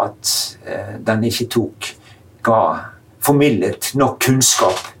var at den ikke formidlet nok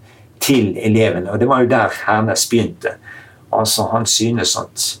kunnskap til elevene, og det var jo der Hernes begynte. Altså, han synes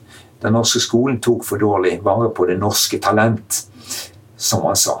at den norske skolen tok for dårlig vare på det norske talent, som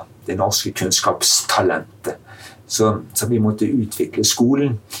han sa, det norske kunnskapstalentet. Så vi måtte utvikle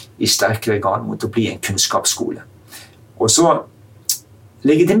skolen i sterkere grad mot å bli en kunnskapsskole. Og så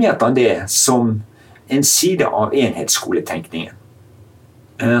legitimerte han det som en side av enhetsskoletenkningen.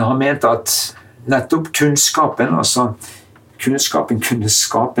 Han mente at nettopp kunnskapen, altså kunnskapen kunne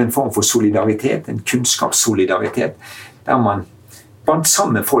skape en form for solidaritet, en kunnskapssolidaritet, der man bandt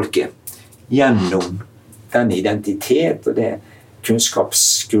sammen folket gjennom den identitet og det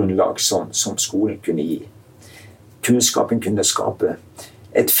kunnskapsgrunnlag som skolen kunne gi. Kunnskapen kunne skape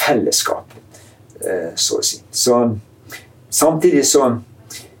et fellesskap, så å si. Så samtidig så han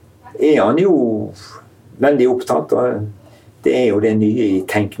jo veldig opptatt, og det jo det nye i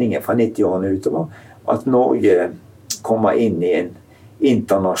tenkningen fra 90-årene utover, at Norge kommer inn i en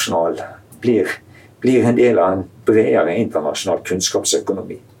internasjonal, blir en del av en bredere internasjonal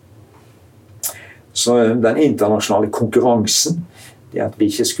kunnskapsøkonomi. Så den internasjonale konkurransen, det at vi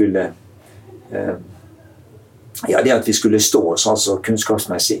ikke skulle det at vi skulle stå oss altså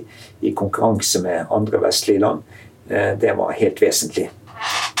kunnskapsmessig i konkurranse med andre vestlige land, det var helt vesentlig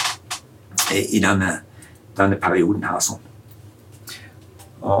i denne perioden her. Sånn.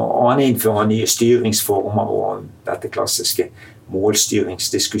 Og han innfører nye styringsformer og dette klassiske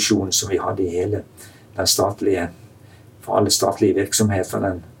målstyringsdiskusjonen som vi hadde i hele den statlige, for alle statlige virksomheter,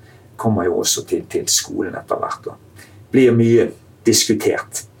 den kommer jo også til skolen etter hvert og blir mye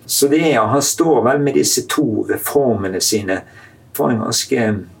diskutert. Så han står vel med disse to reformene sine for en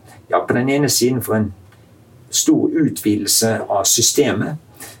ganske, på den ene siden for en stor utvidelse av systemet,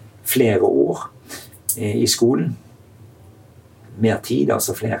 flere år i skolen, mer tid,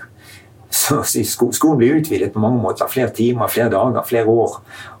 altså flere. Så skolen blir utvidet på mange måter, flere timer, flere dager, flere år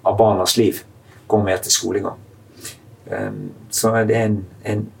av barnas liv går med til skolegang. Så det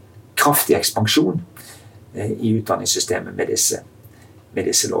en kraftig ekspansjon i utdanningssystemet med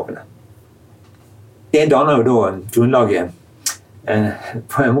disse lovene. Det danner jo da grunnlaget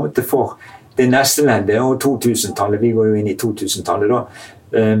på en måte for det neste leddet og 2000-tallet. Vi går jo inn i 2000-tallet da,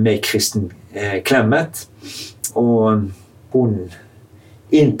 med Kristin Clemet, og hun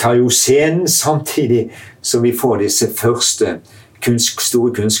inntar jo scenen samtidig som vi får disse første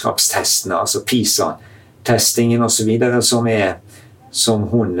store kunnskapstestene, altså PISA-testingen og så videre, som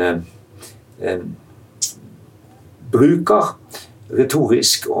hun bruker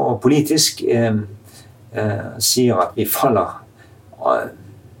retorisk og politisk, sier at vi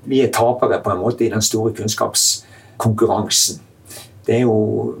tapere på en måte i den store kunnskapskonkurransen. Det jo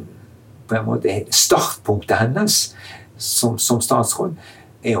på en måte startpunktet hennes som statsråd,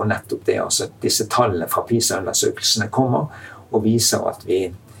 jo nettopp det. Altså, disse tallene fra PISA-undersøkelsene kommer og viser at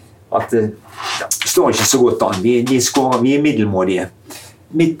det står ikke så godt an. Vi er middelmådige,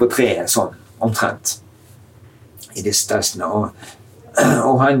 midt på treet, sånn omtrent, i disse testene. Og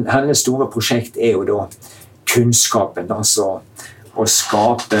hennes store prosjekt jo da kunnskapen, altså å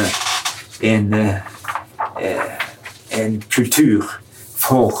skape en kultur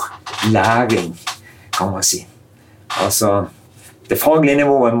for læring, kan man si. Altså, det faglige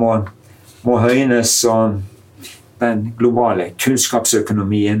nivået må høynes, og den globale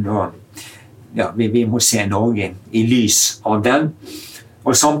kunnskapsøkonomien, og vi må se Norge i lys av den.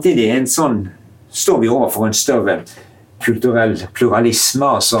 Og samtidig står vi overfor en større kulturell pluralisme,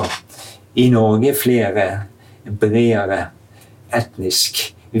 altså i Norge en bredere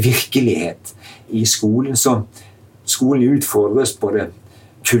etnisk virkelighet i skolen. Så skolen utfordres både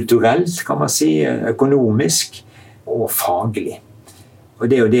kulturelt, kan man si, økonomisk og faglig. Og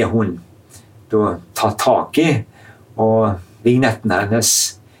det jo det hun da tar tak i, og vignetten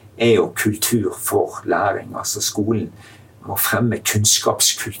hennes jo kultur for læring. Altså skolen må fremme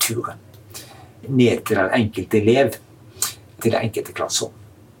kunnskapskulturen ned til den enkelte elev, til det enkelte klasserom.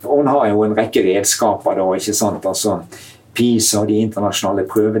 Og hun har jo en rekke redskaper da, ikke sant? Altså PISA og de internasjonale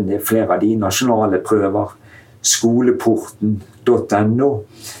prøvene, det flere av de nasjonale prøver, skoleporten.no,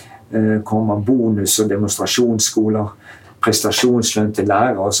 kommer bonus- og demonstrasjonsskoler, prestasjonslønn til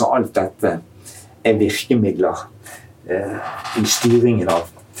lærere, og så alt dette virkemidler i styringen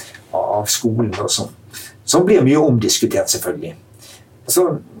av skolen og sånn. Som blir mye omdiskutert selvfølgelig.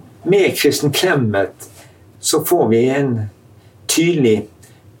 Så med Kristin Clemet så får vi en tydelig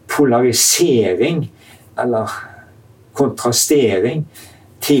polarisering eller kontrastering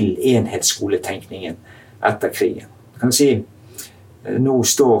til enhetsskoletenkningen etter krigen. Jeg kan si, nå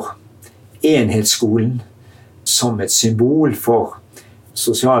står enhetsskolen som et symbol for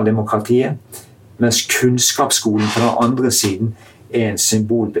sosialdemokratiet, mens kunnskapsskolen på den andre siden en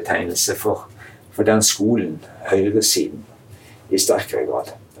symbolbetegnelse for den skolen høyresiden i sterkere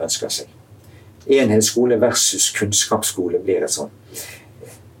grad ønsker seg. Enhetsskole versus kunnskapsskole blir et sånn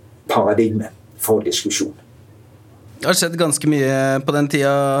paradigme for diskusjon. Det har skjedd ganske mye på den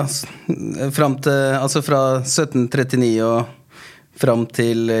tida, frem til, altså fra 1739 og frem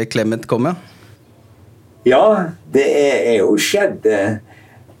til Clemet kom, ja? Ja, det jo skjedd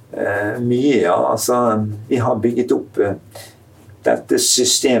Mye, ja. Altså, vi har bygget opp dette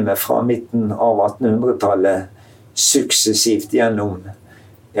systemet fra midten av 1800-tallet suksessivt gjennom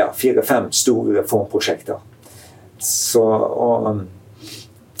 4-5 store reformprosjekter. Så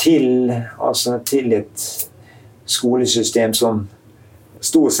til et skolesystem som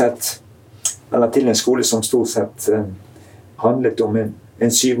stort sett, eller til en skole som stort sett handlet om en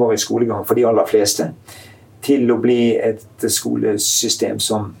 7-årig skolegang for de aller fleste, til å bli et skolesystem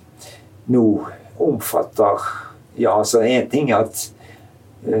som nå omfatter, en ting at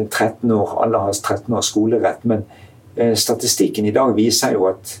 13 år, alle har 13 års skolerett, men statistikken i dag viser jo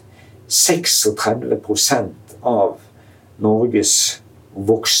at 36% av Norges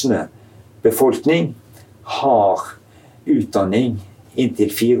voksne befolkning har utdanning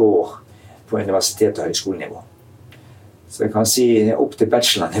inntil 4 år på universitet- og høyskolenivå. Så jeg kan si opp til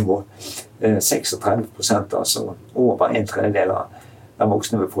bachelornivå, 36%, altså over 1/3 av den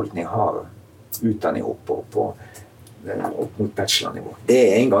voksne befolkning har utdanning opp mot bachelornivå.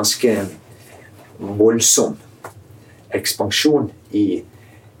 Det en ganske voldsom ekspansjon i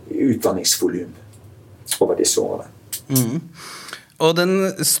utdanningsvolum over disse årene. Og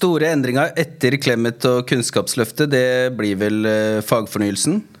den store endringen etter Clemet og Kunnskapsløftet, det blir vel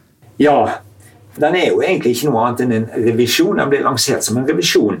fagfornyelsen? Ja, den jo egentlig ikke noe annet enn en revisjon. Den ble lansert som en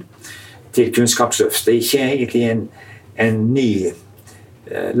revisjon til Kunnskapsløftet. Ikke egentlig en ny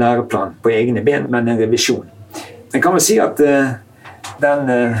læreplan på egne ben, men en revisjon. Jeg kan vel si at den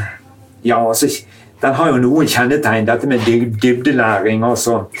har jo noen kjennetegn, dette med dybdelæring,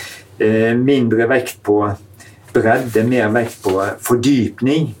 altså mindre vekt på bredde, mer vekt på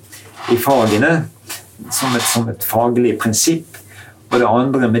fordypning i fagene, som et faglig prinsipp. Og det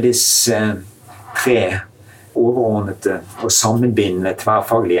andre med disse 3 overordnede og sammenbindende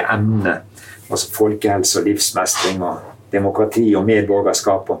tverrfaglige emnene, altså folkehelse og livsmestring og demokrati og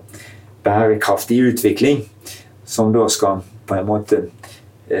medborgerskap og bærekraftig utvikling, som da skal på en måte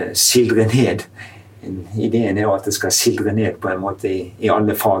sildre ned. Ideen at det skal sildre ned på en måte i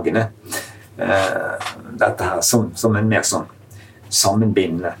alle fagene. Dette her som en mer sånn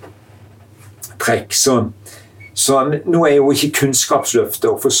sammenbindende trekk. Så nå jo ikke Kunnskapsløftet,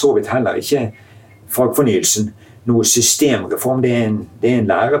 og for så vidt heller ikke fagfornyelsen, noe systemreform. Det en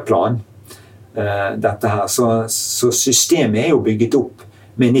læreplan, dette her. Så systemet jo bygget opp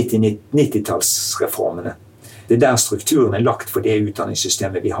med 90-tallsreformene. Det der strukturen lagt for det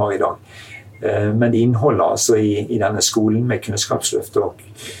utdanningssystemet vi har i dag. Men det inneholder altså i denne skolen med Kunnskapsløftet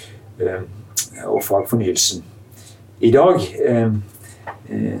og fagfornyelsen i dag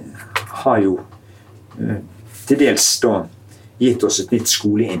har jo til dels da gitt oss et nytt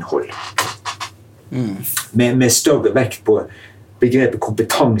skoleinnhold. Med større vekt på begrepet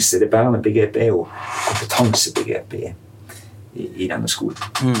kompetanse. Det bærende begrepet jo kompetansebegrepet i denne skolen.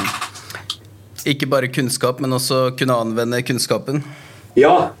 Ikke bare kunnskap, men også kunne anvende kunnskapen.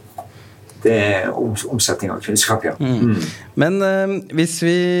 Ja, det omsetning av kunnskap, ja. Men hvis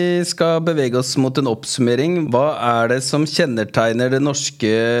vi skal bevege oss mot en oppsummering, hva det som kjennetegner det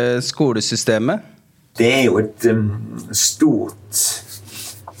norske skolesystemet? Det jo et stort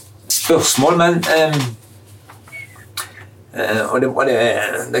spørsmål, men og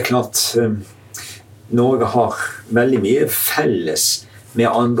det klart Norge har veldig mye felles med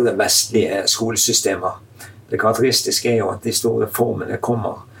andre vestlige skolesystemer. Det karakteristiske jo at de store reformene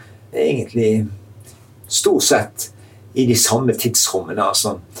kommer egentlig stort sett i de samme tidsrommene.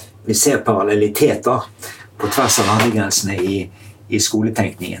 Altså, vi ser parallelliteter på tvers av landegrensene i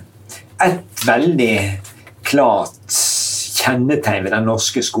skoletenkningen. Et veldig klart kjennetegn ved den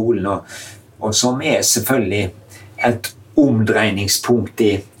norske skolen, og som selvfølgelig et omdreiningspunkt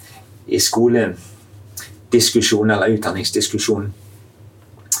i skolediskusjonen eller utdanningsdiskusjonen,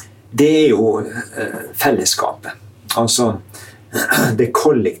 det jo fellesskapet. Altså det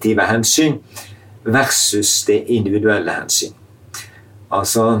kollektive hensyn versus det individuelle hensyn.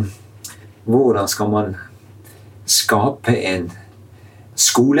 Altså, hvordan skal man skape en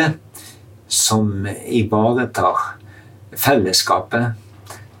skole som ivaretar fellesskapet,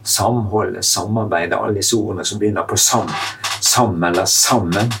 samholdet, samarbeidet, alle disse ordene som begynner på sammen eller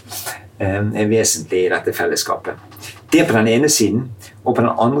sammen, vesentlig i dette fellesskapet. Det på den ene siden, og på den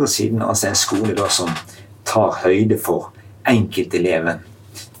andre siden altså en skole da, som tar høyde for enkelteleven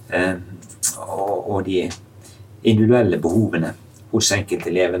og de individuelle behovene hos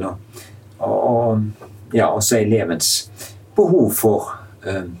enkelteleven, og også elevens behov for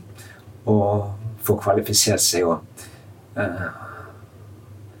å få kvalifisert seg, og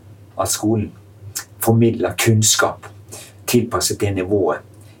at skolen formidler kunnskap tilpasset det nivået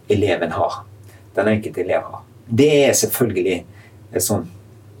eleven har, den enkelte elev har. Det selvfølgelig et sånn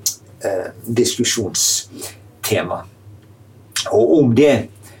diskusjonstema. Og om det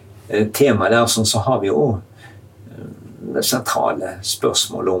temaet der så har vi jo det sentrale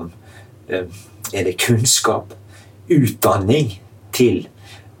spørsmål om det kunnskap, utdanning til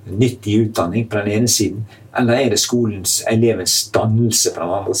nyttig utdanning på den ene siden, eller det elevens dannelse på den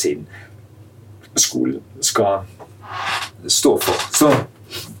andre siden skolen skal stå for. Så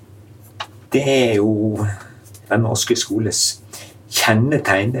det jo den norske skoles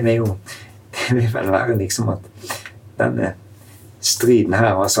kjennetegn. Det vil vel være liksom at denne striden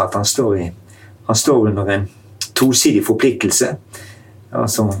her, altså at han står under en tosidig forpliktelse,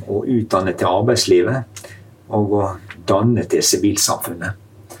 altså å utdanne til arbeidslivet og å danne til sivilsamfunnet.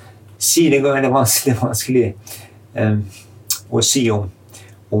 Det er vanskelig å si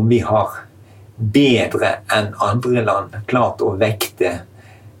om vi har bedre enn andre land klart å vekte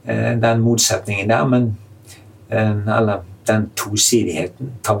den motsetningen der, men eller den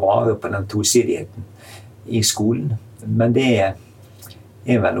tosidigheten, ta vare på den tosidigheten i skolen. Men det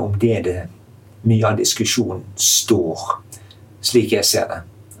vel om det mye av diskusjonen står, slik jeg ser det.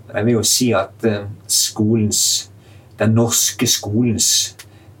 Jeg vil jo si at den norske skolens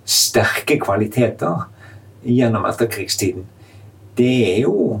sterke kvaliteter gjennom etterkrigstiden, det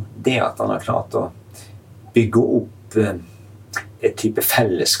jo det at han har klart å bygge opp et type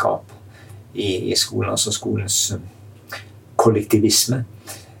fellesskap i skolen, altså skolens kollektivisme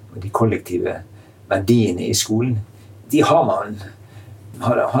og de kollektive verdiene i skolen. De har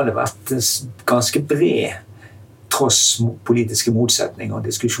det vært ganske bred, tross politiske motsetninger og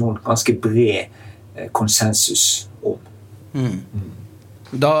diskusjon, ganske bred konsensus om.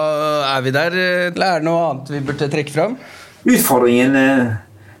 Da vi der. Det noe annet vi burde trekke fram? Utfordringen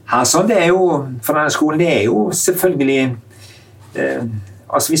her så det jo, for denne skolen, det jo selvfølgelig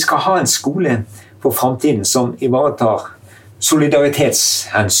altså vi skal ha en skole for fremtiden som ivaretar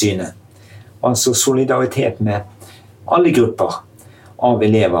solidaritetshensynet. Altså solidaritet med alle grupper av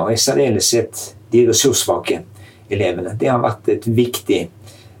elever, og i særdeleshet de ressurssvake elevene. Det har vært et viktig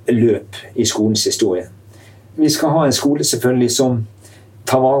løp i skolens historie. Vi skal ha en skole selvfølgelig som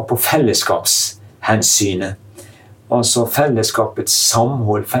tar vare på fellesskapshensynet. Altså fellesskapets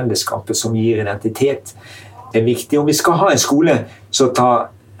samhold, fellesskapet som gir identitet, det viktig. Og vi skal ha en skole som tar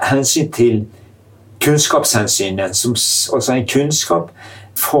hensyn til kunnskapshensynet, altså en kunnskap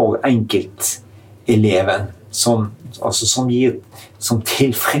for enkelteleven, som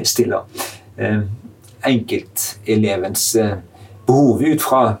tilfredsstiller enkeltelevens behov ut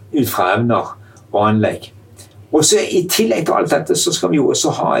fra evner og anlegg. Og så i tillegg til alt dette så skal vi jo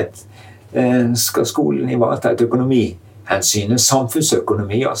også skal skolen ivareta et økonomihensyn,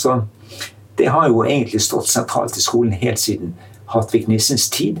 samfunnsøkonomi. Altså, det har jo egentlig stått sentralt i skolen helt siden Hartvig Nissens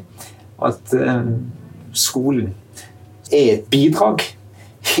tid, at skolen et bidrag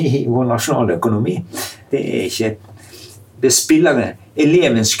i vår nasjonale økonomi.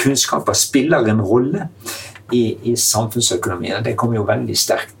 Elevens kunnskaper spiller en rolle i samfunnsøkonomien. Det kommer jo veldig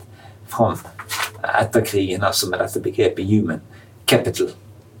sterkt fram etter krigen, altså med dette begrepet human capital,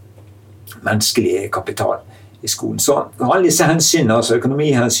 menneskelig kapital i skolen. Så alle disse hensynene, altså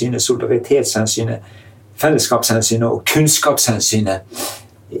økonomihensynet, solidaritetshensynet, fellesskapshensynet og kunnskapshensynet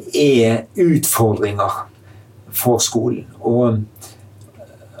utfordringer for skolen.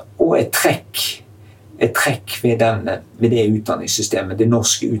 Og et trekk ved det utdanningssystemet, det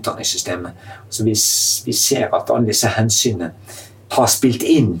norske utdanningssystemet. Så vi ser at alle disse hensynene har spilt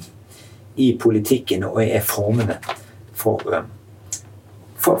inn i politikken og formene for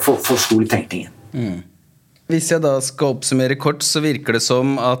skoletenkningen. Hvis jeg da skal oppsummere kort, så virker det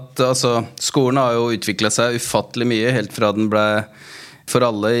som at skolen har jo utviklet seg ufattelig mye, helt fra den ble for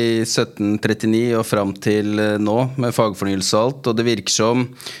alle i 1739 og frem til nå, med fagfornyelse og alt, og det virker som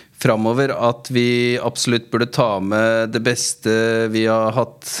fremover at vi absolutt burde ta med det beste vi har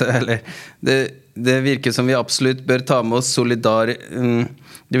hatt, eller det virker som vi absolutt bør ta med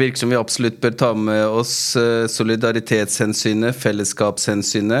oss solidaritetshensynet,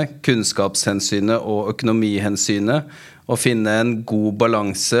 fellesskapshensynet, kunnskapshensynet og økonomihensynet, og finne en god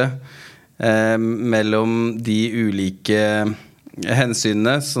balanse mellom de ulike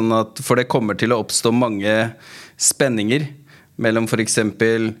hensynene, for det kommer til å oppstå mange spenninger mellom for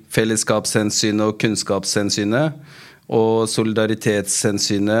eksempel fellesskapshensynet og kunnskapshensynet, og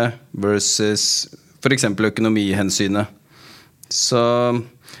solidaritetshensynet versus for eksempel økonomihensynet. Så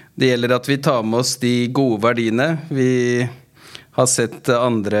det gjelder at vi tar med oss de gode verdiene. Vi har sett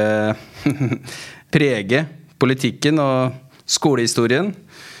andre prege politikken og skolehistorien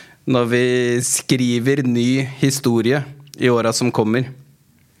når vi skriver ny historie i årene som kommer.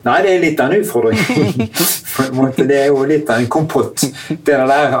 Nei, det litt av en utfordring. På en måte, det jo litt av en kompott. Det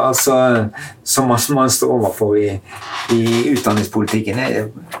der altså, som man står overfor i utdanningspolitikken.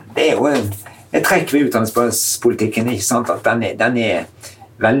 Det jo et trekk ved utdanningspolitikken, ikke sant? At den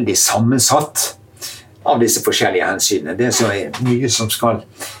veldig sammensatt av disse forskjellige hensynene. Det så mye som skal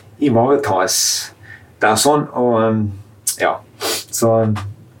ivaretas der sånn, og ja, så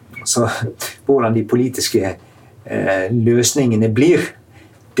hvordan de politiske løsningene blir,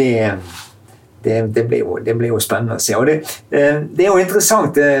 det ble jo spennende å se. Og det jo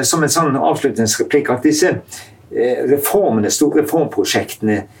interessant, som en sånn avslutningsreplikk, at disse reformene, store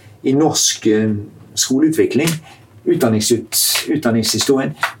reformprosjektene i norsk skoleutvikling,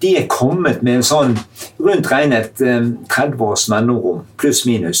 utdanningshistorien, de kommet med en sånn rundt regnet 30 års mellomrom, pluss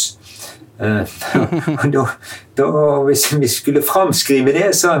minus. Hvis vi skulle framskrive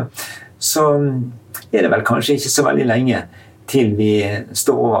det, så det vel kanskje ikke så veldig lenge til vi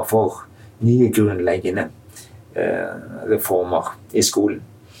står overfor nye grunnleggende reformer i skolen.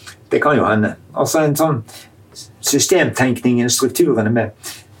 Det kan jo hende. Altså en sånn systemtenkningen, strukturene med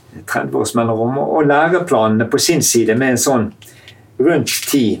 30 års mellomrom, og læreplanene på sin side med en sånn rundt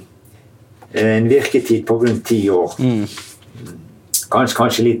 10, en virketid på rundt 10 år.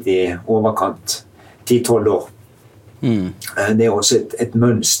 Kanskje litt i overkant 10-12 år. Det også et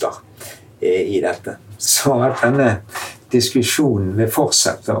mønster i dette. Så at denne diskusjonen vil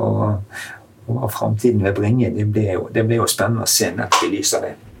fortsette og hva fremtiden vil bringe, det ble jo spennende å se nettopp i lys av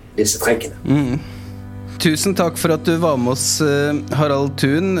disse trekkene. Tusen takk for at du var med oss, Harald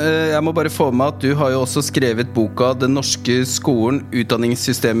Thun. Jeg må bare få med at du har jo også skrevet boka Den norske skolen,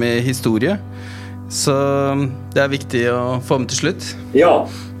 utdanningssystemet i historie. Så det viktig å få med til slutt. Ja,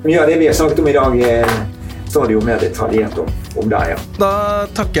 mye av det vi har snakket om i dag står det jo mer detaljert om det, ja. Da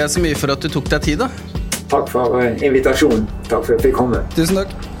takker jeg så mye for at du tok deg tid, da. Takk for invitasjonen. Takk for at jeg fikk komme. Tusen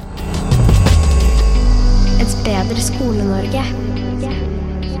takk. Et bedre Skole-Norge.